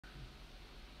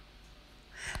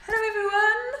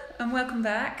and welcome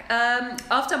back.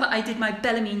 After I did my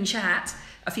Bellarmine chat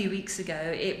a few weeks ago,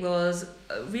 it was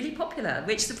really popular,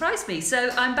 which surprised me.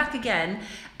 So I'm back again,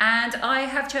 and I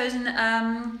have chosen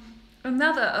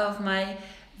another of my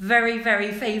very,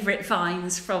 very favourite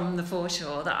finds from the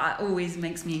foreshore that always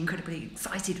makes me incredibly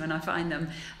excited when I find them,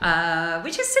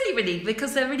 which is silly really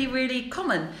because they're really, really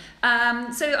common.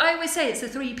 So I always say it's the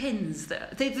three pins,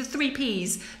 the three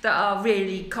P's that are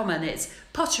really common. It's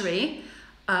pottery,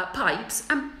 pipes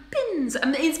and pins,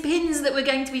 and it's pins that we're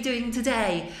going to be doing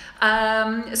today.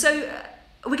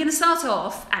 We're going to start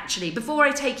off, actually, before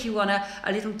I take you on a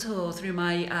little tour through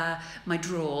my my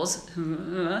drawers,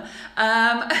 we're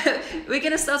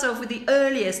going to start off with the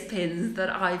earliest pins that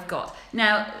I've got.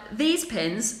 Now, these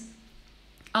pins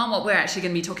aren't what we're actually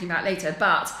going to be talking about later,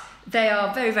 but they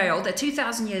are very, very old. They're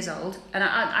 2,000 years old, and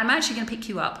I'm actually going to pick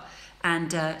you up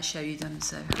and show you them.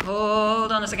 So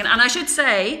hold on a second. And I should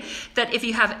say that if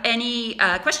you have any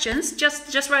questions,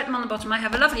 just write them on the bottom. I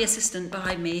have a lovely assistant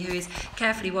behind me who is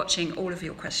carefully watching all of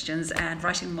your questions and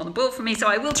writing them on the board for me, so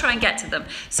I will try and get to them.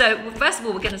 So first of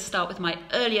all, we're going to start with my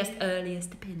earliest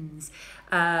pins.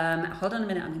 Hold on a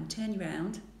minute, I'm going to turn you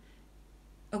around.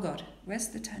 Oh God, where's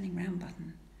the turning round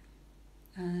button?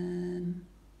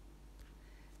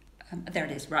 There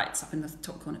it is, right, it's up in the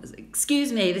top corner.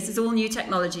 Excuse me, this is all new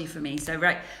technology for me. So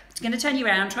right, I'm going to turn you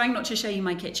around, trying not to show you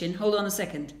my kitchen. Hold on a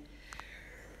second.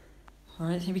 All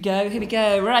right, here we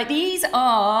go. Right, these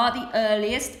are the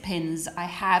earliest pins I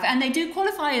have, and they do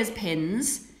qualify as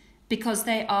pins because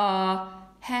they are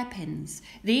hairpins.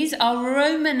 These are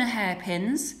Roman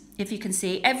hairpins, if you can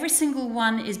see. Every single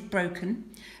one is broken.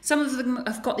 Some of them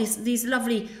have got these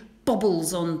lovely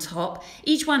bobbles on top.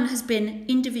 Each one has been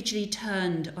individually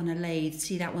turned on a lathe.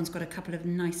 See, that one's got a couple of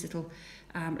nice little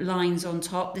lines on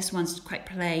top. This one's quite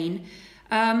plain.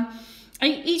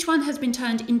 Each one has been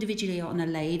turned individually on a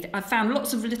lathe. I've found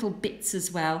lots of little bits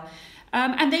as well.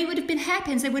 And they would have been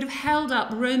hairpins. They would have held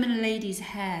up Roman ladies'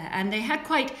 hair, and they had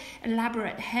quite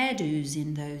elaborate hairdos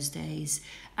in those days.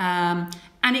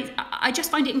 I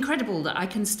just find it incredible that I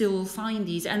can still find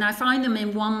these, and I find them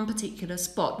in one particular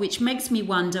spot, which makes me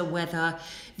wonder whether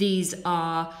these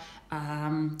are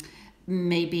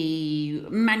maybe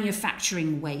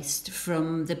manufacturing waste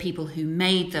from the people who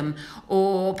made them,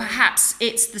 or perhaps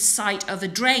it's the site of a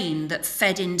drain that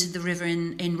fed into the river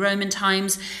in Roman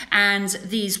times, and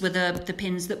these were the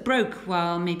pins that broke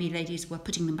while maybe ladies were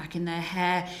putting them back in their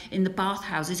hair in the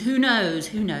bathhouses. Who knows,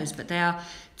 but they are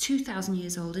 2,000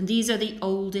 years old, and these are the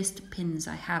oldest pins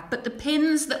I have. But the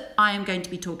pins that I am going to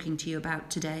be talking to you about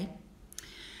today,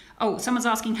 oh, someone's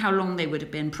asking how long they would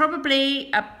have been. Probably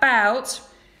about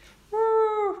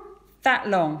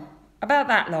about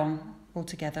that long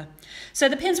altogether. So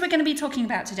the pins we're going to be talking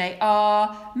about today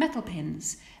are metal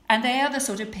pins, and they are the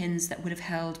sort of pins that would have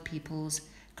held people's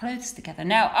clothes together.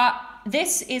 Now,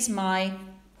 this is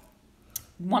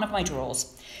one of my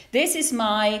drawers. This is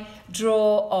my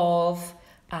drawer of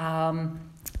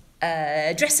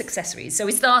dress accessories. So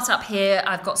we start up here.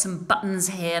 I've got some buttons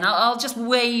here, and I'll just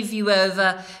wave you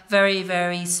over very,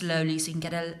 very slowly so you can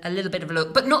get a little bit of a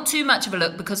look, but not too much of a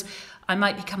look, because I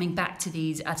might be coming back to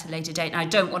these at a later date, and I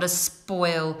don't want to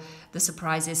spoil the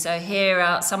surprises. So here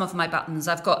are some of my buttons.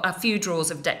 I've got a few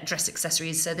drawers of dress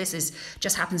accessories, so this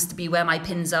just happens to be where my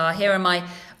pins are. Here are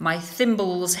my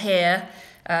thimbles here.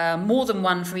 More than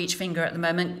one for each finger at the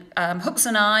moment. Hooks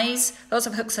and eyes, lots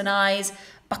of hooks and eyes,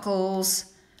 buckles,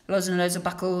 loads and loads of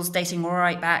buckles dating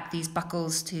right back, these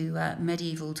buckles to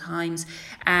medieval times.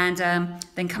 And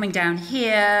then coming down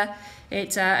here,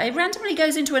 it randomly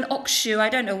goes into an ox shoe. I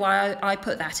don't know why I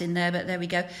put that in there, but there we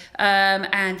go.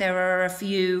 And there are a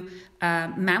few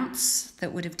mounts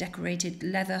that would have decorated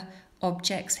leather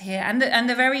objects here, and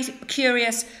the very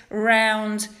curious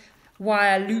round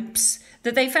wire loops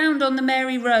that they found on the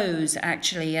Mary Rose,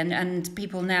 actually, and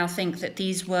people now think that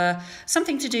these were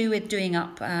something to do with doing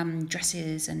up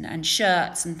dresses and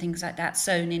shirts and things like that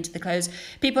sewn into the clothes.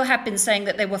 People have been saying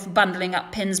that they were for bundling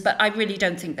up pins, but I really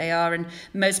don't think they are, and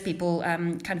most people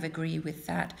kind of agree with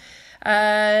that.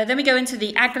 Then we go into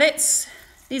the aglets.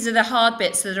 These are the hard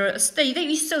bits that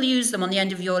you still use them on the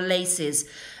end of your laces.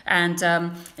 And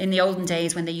in the olden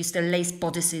days, when they used to lace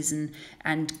bodices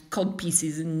and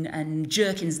codpieces and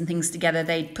jerkins and things together,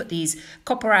 they'd put these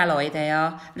copper alloy. They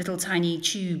are little tiny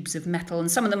tubes of metal,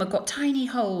 and some of them have got tiny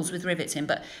holes with rivets in.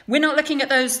 But we're not looking at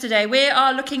those today. We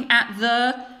are looking at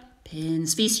the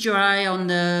pins. Feast your eye on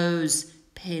those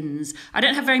pins. I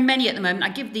don't have very many at the moment. I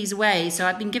give these away, so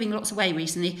I've been giving lots away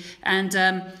recently. And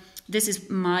this is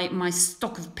my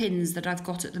stock of pins that I've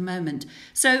got at the moment.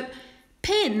 So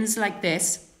pins like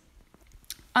this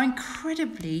are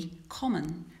incredibly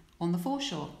common on the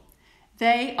foreshore.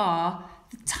 They are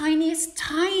the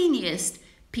tiniest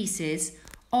pieces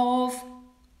of,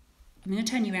 I'm going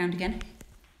to turn you around again.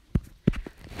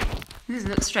 This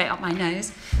looks straight up my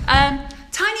nose.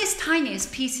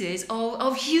 Tiniest pieces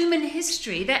of human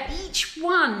history, that each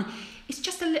one is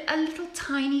just a little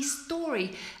tiny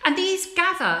story. And these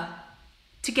gather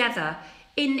together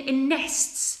in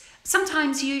nests.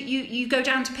 Sometimes you go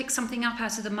down to pick something up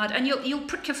out of the mud and you'll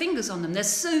prick your fingers on them. There's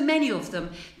so many of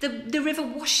them. The river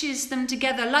washes them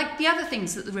together, like the other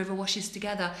things that the river washes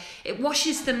together. It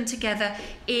washes them together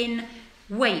in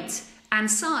weight and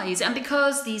size, and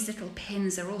because these little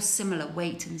pins are all similar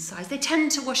weight and size, they tend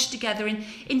to wash together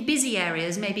in busy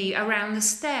areas, maybe around the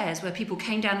stairs, where people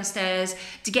came down the stairs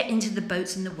to get into the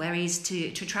boats and the wherries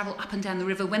to travel up and down the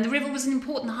river when the river was an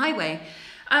important highway.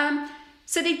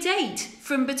 So they date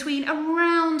from between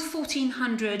around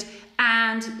 1400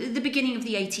 and the beginning of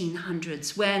the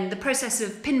 1800s, when the process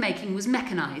of pin making was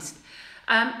mechanised.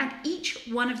 And each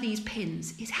one of these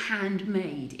pins is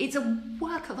handmade. It's a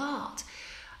work of art.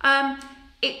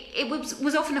 It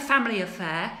was often a family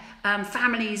affair.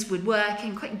 Families would work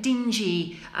in quite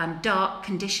dingy, dark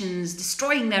conditions,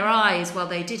 destroying their eyes while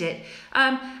they did it.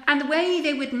 And the way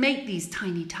they would make these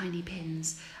tiny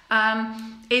pins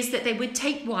is that they would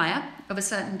take wire of a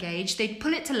certain gauge, they'd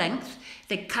pull it to length,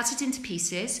 they'd cut it into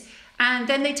pieces, and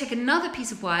then they'd take another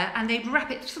piece of wire and they'd wrap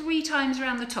it 3 times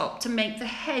around the top to make the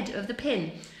head of the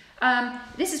pin.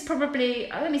 This is probably,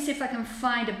 let me see if I can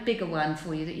find a bigger one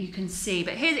for you that you can see,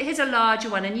 but here's a larger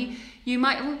one, and you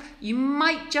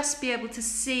might just be able to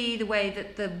see the way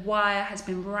that the wire has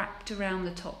been wrapped around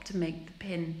the top to make the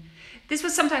pin. This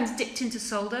was sometimes dipped into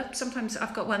solder, sometimes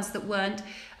I've got ones that weren't.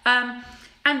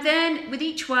 And then with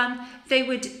each one, they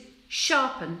would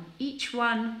sharpen each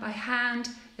one by hand,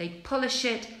 they'd polish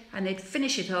it, and they'd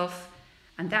finish it off.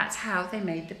 And that's how they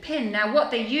made the pin. Now, what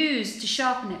they used to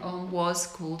sharpen it on was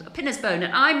called a pinner's bone.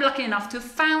 And I'm lucky enough to have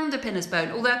found a pinner's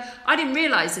bone, although I didn't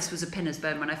realise this was a pinner's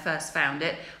bone when I first found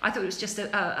it. I thought it was just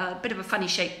a bit of a funny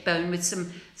shaped bone with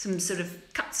some sort of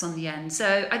cuts on the end.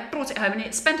 So I brought it home, and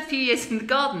it spent a few years in the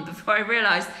garden before I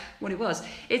realised what it was.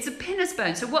 It's a pinner's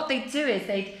bone. So what they do is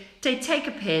they'd take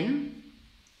a pin,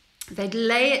 they'd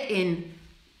lay it in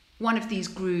one of these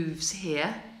grooves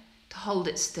here to hold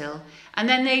it still, and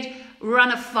then they'd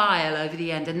run a file over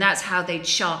the end, and that's how they'd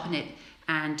sharpen it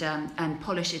and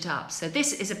polish it up. So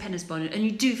this is a pinner's bone, and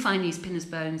you do find these pinner's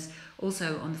bones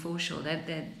also on the foreshore.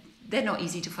 They're not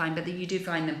easy to find, but you do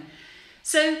find them.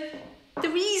 So the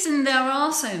reason there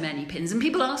are so many pins, and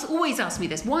people always ask me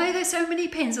this, why are there so many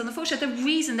pins on the foreshore?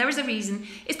 There is a reason,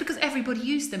 it's because everybody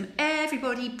used them.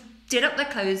 Everybody did up their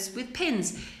clothes with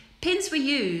pins. Pins were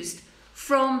used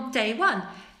from day one.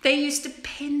 They used to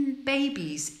pin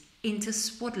babies into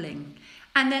swaddling,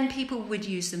 and then people would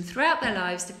use them throughout their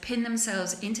lives to pin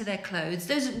themselves into their clothes.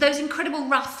 Those incredible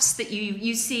ruffs that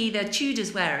you see the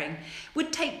Tudors wearing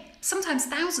would take sometimes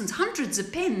thousands, hundreds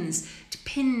of pins to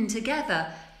pin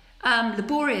together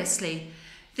laboriously.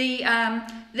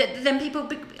 Then people,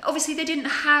 obviously they didn't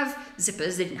have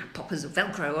zippers, they didn't have poppers or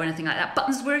Velcro or anything like that.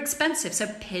 Buttons were expensive, so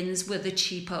pins were the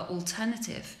cheaper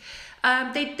alternative.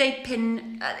 They'd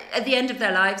pin, at the end of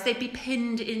their lives, they'd be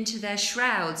pinned into their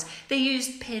shrouds. They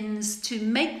used pins to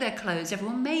make their clothes.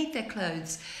 Everyone made their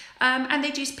clothes. And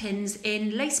they'd use pins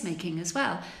in lace making as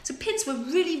well. So pins were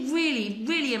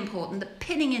really important. The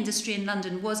pinning industry in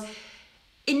London was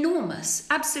enormous,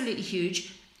 absolutely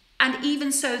huge. And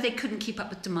even so, they couldn't keep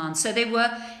up with demand. So they were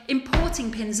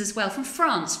importing pins as well from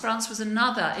France. France was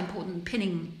another important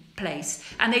pinning place,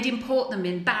 and they'd import them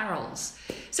in barrels.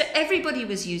 So everybody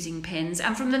was using pins,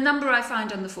 and from the number I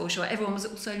find on the foreshore, everyone was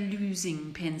also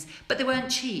losing pins, but they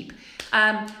weren't cheap.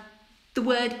 The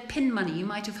word pin money, you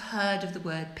might have heard of the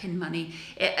word pin money.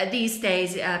 These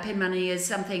days, pin money is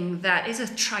something that is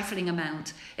a trifling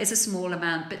amount. It's a small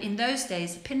amount, but in those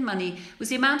days, pin money was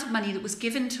the amount of money that was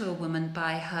given to a woman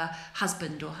by her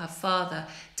husband or her father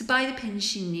to buy the pins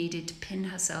she needed to pin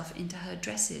herself into her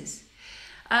dresses.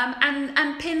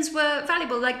 And pins were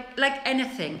valuable, like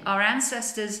anything. Our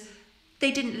ancestors,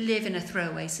 they didn't live in a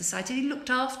throwaway society. They looked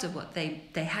after what they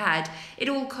had. It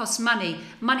all cost money.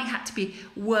 Money had to be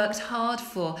worked hard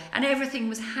for, and everything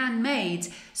was handmade.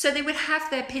 So they would have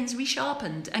their pins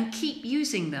resharpened and keep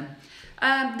using them.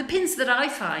 The pins that I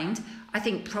find, I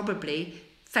think probably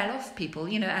fell off people,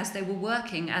 as they were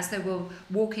working, as they were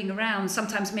walking around.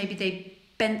 Sometimes maybe they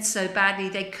bent so badly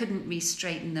they couldn't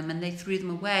re-straighten them and they threw them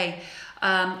away.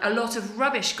 A lot of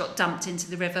rubbish got dumped into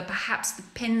the river. Perhaps the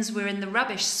pins were in the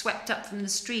rubbish, swept up from the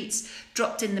streets,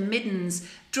 dropped in the middens,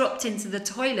 dropped into the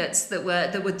toilets that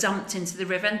were dumped into the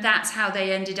river, and that's how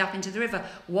they ended up into the river,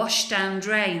 washed down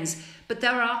drains. but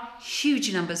there are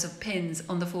huge numbers of pins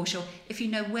on the foreshore if you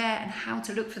know where and how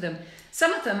to look for them.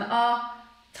 Some of them are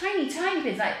tiny, tiny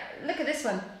pins. Like, look at this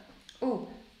one. Oh,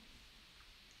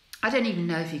 I don't even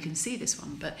know if you can see this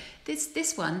one, but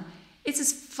this one, it's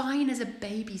as fine as a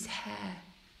baby's hair.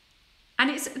 And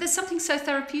there's something so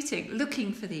therapeutic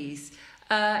looking for these.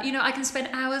 You know, I can spend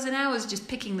hours and hours just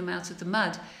picking them out of the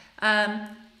mud. And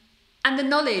the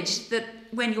knowledge that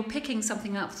when you're picking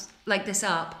something up like this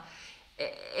up,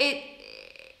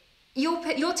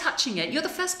 you're touching it. You're the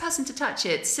first person to touch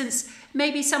it, since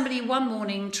maybe somebody one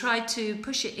morning tried to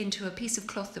push it into a piece of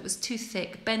cloth that was too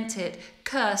thick, bent it,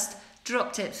 cursed,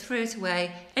 dropped it, threw it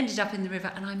away, ended up in the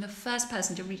river, and I'm the first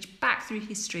person to reach back through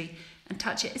history and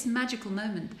touch it. It's a magical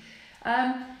moment.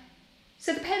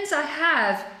 So the pens I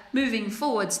have, moving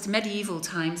forwards to medieval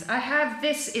times,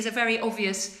 this is a very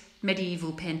obvious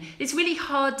medieval pin. It's really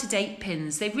hard to date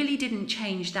pins. They really didn't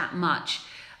change that much.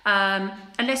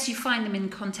 Unless you find them in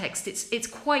context, it's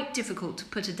quite difficult to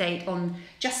put a date on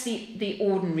just the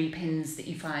ordinary pins that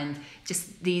you find,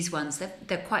 just these ones.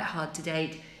 They're quite hard to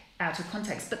date out of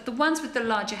context. But the ones with the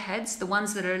larger heads, the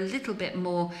ones that are a little bit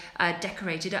more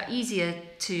decorated, are easier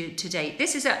to date.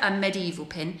 This is a medieval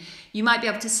pin. You might be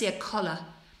able to see a collar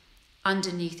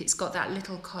underneath. It's got that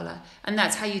little collar, and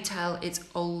that's how you tell it's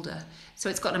older. So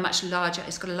it's got a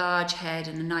large head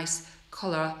and a nice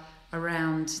collar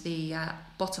around the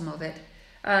bottom of it.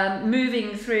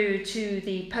 Moving through to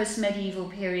the post-medieval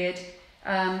period,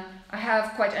 I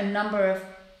have quite a number of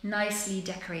nicely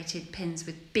decorated pins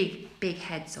with big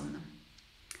heads on them.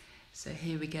 So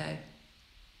here we go.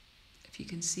 If you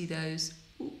can see those.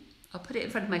 Ooh, I'll put it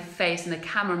in front of my face and the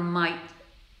camera might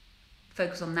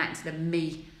focus on that instead of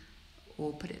me,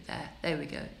 or put it there. There we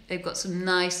go. They've got some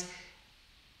nicely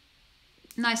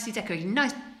decorated,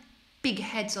 nice big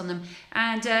heads on them,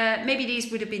 and maybe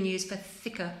these would have been used for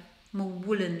thicker, more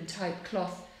woolen type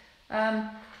cloth.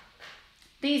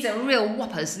 These are real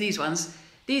whoppers, these ones.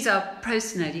 These are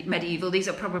post-medieval. These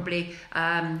are probably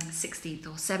 16th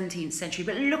or 17th century,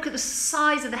 but look at the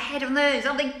size of the head on those.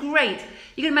 Aren't they great?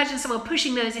 You can imagine someone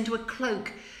pushing those into a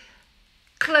cloak,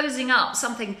 closing up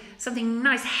something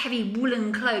nice, heavy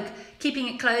woolen cloak, keeping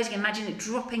it closed. You can imagine it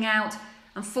dropping out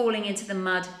and falling into the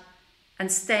mud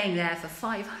and staying there for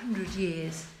 500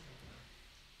 years.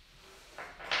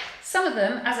 Some of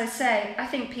them, as I say, I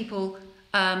think people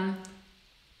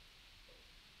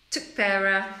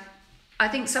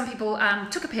some people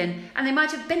took a pin and they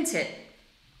might have bent it.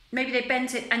 Maybe they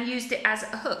bent it and used it as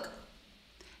a hook.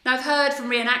 Now I've heard from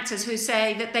reenactors who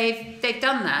say that they've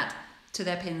done that to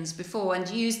their pins before and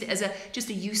used it as just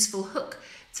a useful hook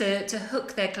to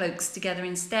hook their cloaks together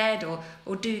instead,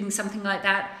 or doing something like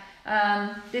that.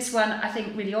 This one, I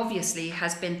think, really obviously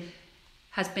has been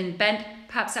bent.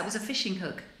 Perhaps that was a fishing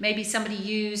hook. Maybe somebody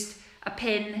used a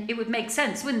pin. It would make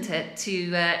sense, wouldn't it,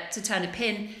 to turn a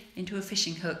pin into a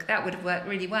fishing hook? That would have worked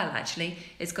really well, actually.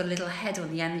 It's got a little head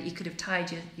on the end that you could have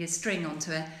tied your string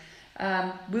onto it.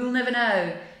 We'll never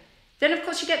know. Then, of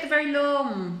course, you get the very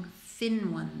long,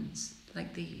 thin ones,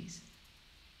 like these.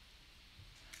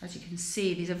 As you can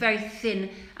see, these are very thin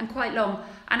and quite long.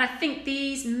 And I think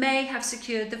these may have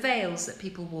secured the veils that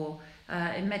people wore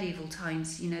in medieval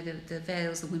times. You know, the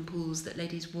veils, the wimples that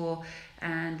ladies wore,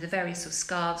 and the various sort of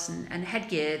scarves and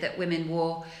headgear that women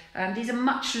wore. These are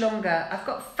much longer. I've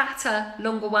got fatter,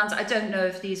 longer ones. I don't know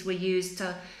if these were used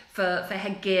for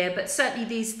headgear, but certainly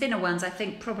these thinner ones I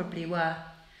think probably were.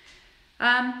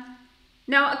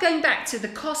 Now, going back to the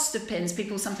cost of pins,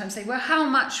 people sometimes say, well, how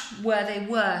much were they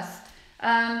worth?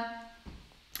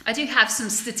 I do have some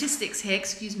statistics here,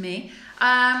 excuse me.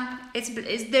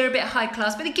 They're a bit high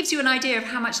class, but it gives you an idea of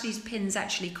how much these pins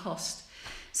actually cost.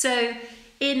 So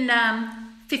in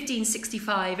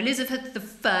 1565,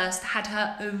 Elizabeth I had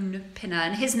her own pinner,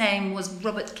 and his name was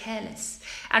Robert Careless.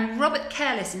 And Robert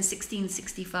Careless in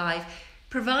 1665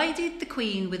 provided the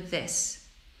Queen with this.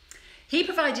 He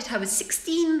provided her with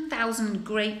 16,000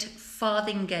 great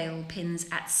farthingale pins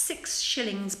at 6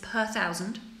 shillings per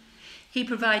thousand. He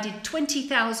provided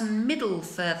 20,000 middle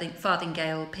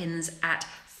farthingale pins at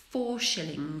 4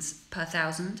 shillings per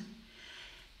thousand,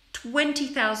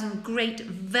 20,000 great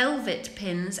velvet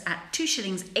pins at 2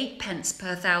 shillings 8 pence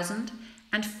per thousand,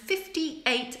 and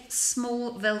 58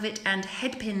 small velvet and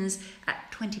head pins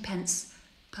at 20 pence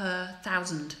per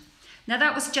thousand. Now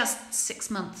that was just 6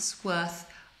 months worth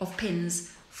of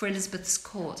pins for Elizabeth's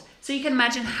court. So you can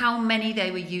imagine how many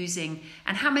they were using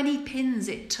and how many pins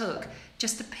it took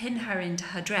just to pin her into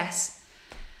her dress.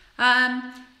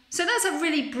 So that's a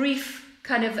really brief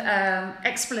kind of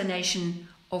explanation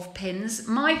of pins.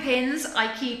 My pins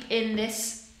I keep in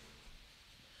this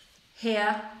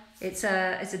here It's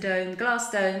a dome,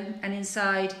 glass dome, and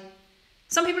inside.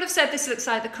 Some people have said this looks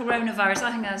like the coronavirus.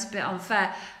 I think that's a bit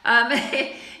unfair.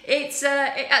 I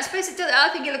suppose it does. I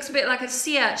think it looks a bit like a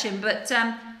sea urchin, but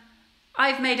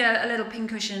I've made a little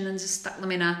pincushion and just stuck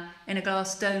them in a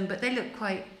glass dome. But they look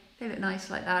nice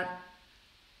like that.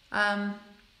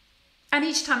 And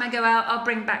each time I go out, I'll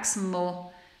bring back some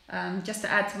more just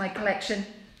to add to my collection.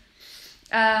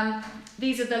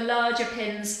 These are the larger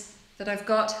pins that I've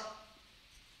got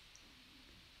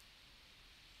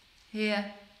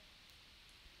here.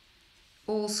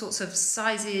 All sorts of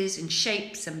sizes and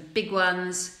shapes and big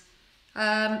ones.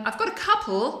 I've got a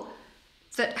couple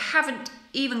that haven't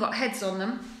even got heads on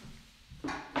them.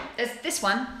 There's this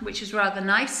one, which is rather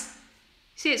nice.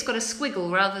 See, it's got a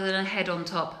squiggle rather than a head on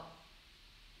top.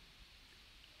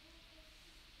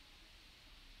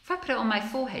 If I put it on my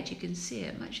forehead, you can see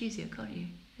it much easier, can't you?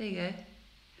 There you go.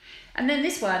 And then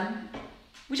this one,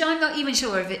 which I'm not even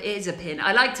sure if it is a pin.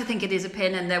 I like to think it is a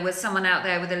pin, and there was someone out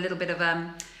there with a little bit of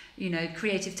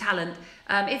creative talent.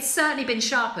 It's certainly been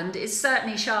sharpened. It's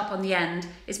certainly sharp on the end.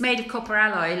 It's made of copper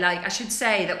alloy. Like, I should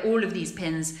say that all of these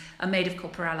pins are made of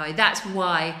copper alloy. That's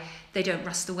why they don't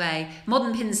rust away.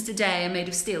 Modern pins today are made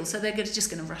of steel, so they're just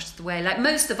going to rust away. Like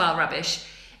most of our rubbish,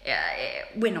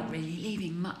 we're not really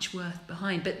leaving much worth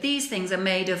behind. But these things are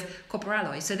made of copper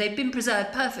alloy, so they've been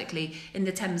preserved perfectly in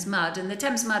the Thames mud. And the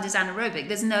Thames mud is anaerobic.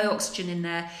 There's no oxygen in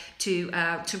there to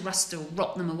rust or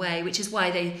rot them away, which is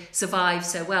why they survive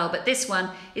so well. But this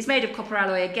one is made of copper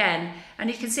alloy again,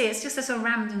 and you can see it's just a sort of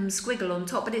random squiggle on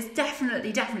top, but it's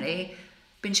definitely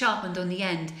been sharpened on the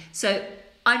end. So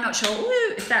I'm not sure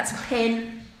if that's a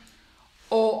pin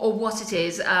or what it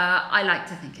is. I like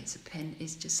to think it's a pin.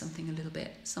 It's just something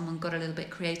someone got a little bit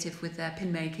creative with their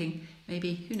pin making,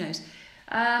 maybe, who knows.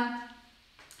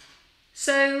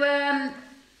 So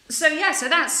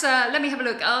that's, let me have a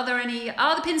look. Are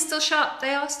the pins still sharp?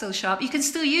 They are still sharp. You can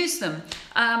still use them.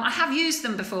 I have used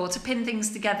them before to pin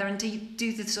things together and to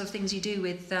do the sort of things you do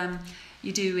with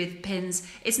pins.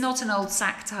 It's not an old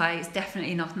sack tie. It's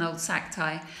definitely not an old sack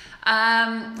tie.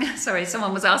 Sorry,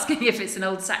 someone was asking if it's an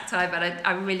old sack tie, but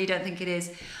I really don't think it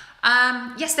is.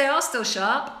 Yes, they are still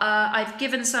sharp. I've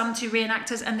given some to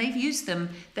reenactors and they've used them.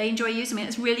 They enjoy using them.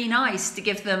 It's really nice to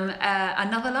give them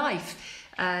another life.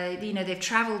 They've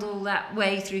travelled all that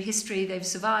way through history. They've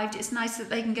survived. It's nice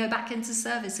that they can go back into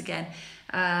service again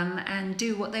and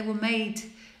do what they were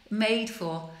made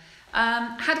for.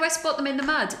 How do I spot them in the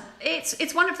mud?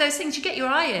 It's one of those things you get your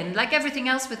eye in, like everything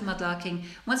else with mudlarking.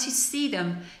 Once you see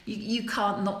them, you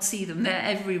can't not see them. They're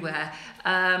everywhere.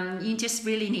 You just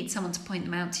really need someone to point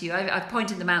them out to you. I've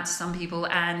pointed them out to some people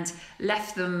and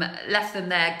left them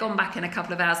there, gone back in a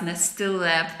couple of hours, and they're still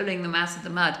there, pulling them out of the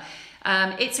mud.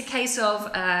 It's a case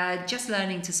of just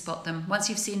learning to spot them. Once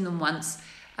you've seen them once,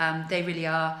 they really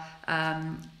are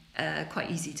quite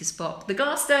easy to spot. The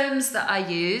glass domes that I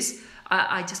use,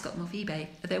 I just got them off eBay.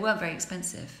 They weren't very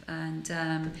expensive, and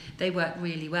they work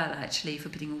really well actually for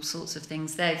putting all sorts of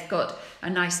things. They've got a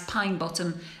nice pine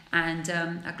bottom and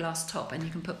a glass top, and you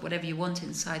can put whatever you want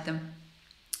inside them.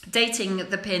 Dating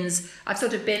the pins, I've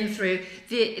sort of been through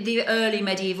the early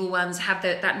medieval ones have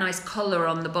that nice collar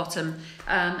on the bottom,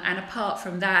 and apart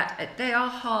from that, they are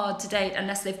hard to date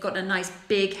unless they've got a nice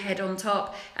big head on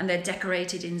top and they're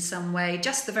decorated in some way.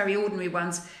 Just the very ordinary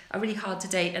ones are really hard to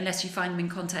date unless you find them in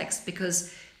context,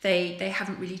 because they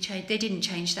haven't really changed. They didn't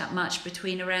change that much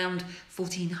between around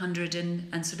 1400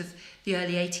 and sort of the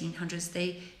early 1800s.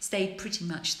 They stayed pretty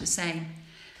much the same.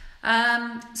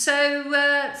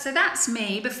 So that's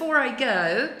me. Before I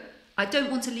go, I don't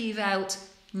want to leave out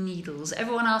needles.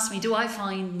 Everyone asks me, do I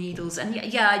find needles? And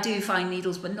yeah, I do find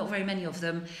needles, but not very many of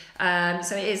them.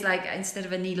 So it is like, instead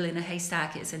of a needle in a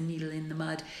haystack, it's a needle in the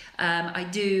mud. I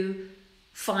do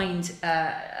find,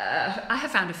 I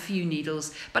have found a few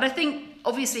needles, but I think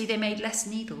obviously they made less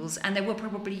needles, and they were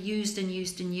probably used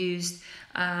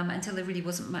until there really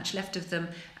wasn't much left of them.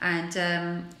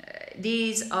 And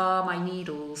these are my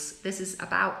needles. This is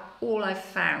about all I've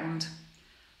found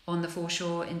on the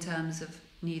foreshore in terms of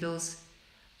needles.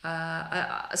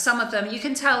 Some of them, you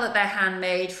can tell that they're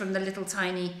handmade from the little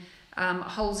tiny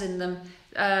holes in them.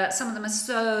 Some of them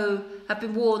have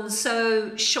been worn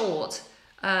so short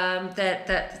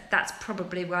that's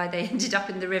probably why they ended up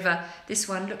in the river. This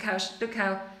one, look how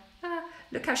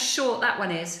short that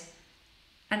one is,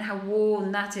 and how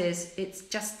worn that is. It's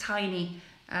just tiny.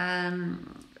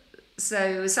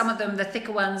 So some of them, the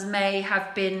thicker ones, may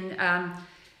have been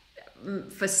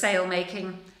for sail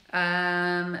making,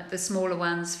 the smaller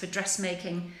ones for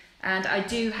dressmaking. And I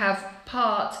do have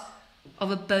part of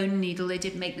a bone needle. They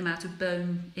did make them out of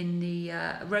bone in the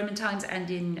Roman times and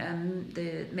in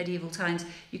the medieval times.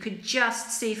 You could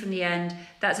just see from the end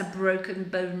that's a broken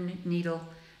bone needle,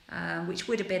 which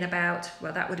would have been about,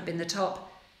 well, that would have been the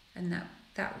top, and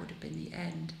that would have been the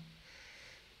end.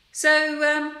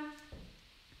 So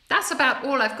that's about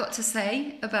all I've got to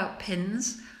say about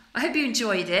pins. I hope you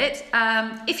enjoyed it.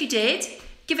 If you did,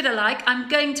 give it a like. I'm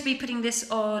going to be putting this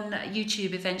on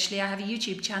YouTube eventually. I have a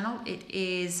YouTube channel. It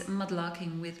is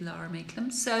Mudlarking with Lara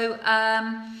Maiklem. So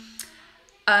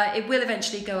it will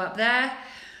eventually go up there.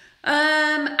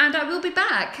 And I will be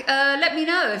back. Let me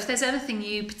know if there's anything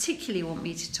you particularly want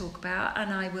me to talk about,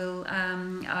 and I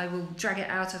will drag it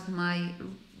out of my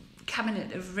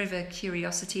cabinet of river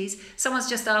curiosities. Someone's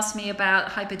just asked me about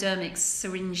hypodermic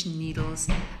syringe needles,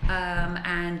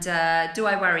 and do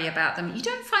I worry about them? You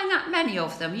don't find that many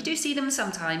of them. You do see them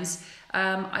sometimes.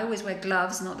 I always wear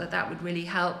gloves, not that that would really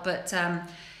help, but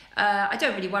I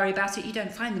don't really worry about it. You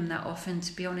don't find them that often,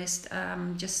 to be honest.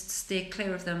 Just steer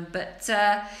clear of them. But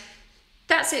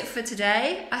that's it for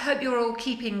today. I hope you're all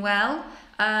keeping well,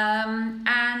 and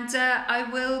I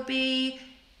will be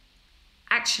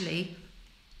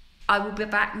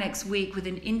back next week with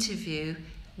an interview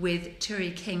with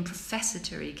Turi King, Professor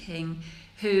Turi King,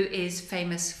 who is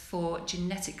famous for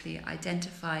genetically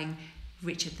identifying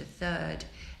Richard III.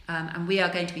 And we are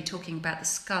going to be talking about the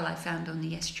skull I found on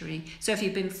the estuary. So if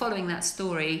you've been following that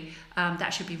story, that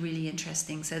should be really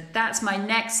interesting. So that's my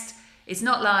next, it's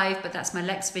not live, but that's my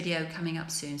next video coming up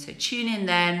soon. So tune in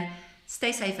then.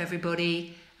 Stay safe,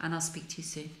 everybody, and I'll speak to you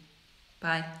soon.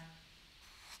 Bye.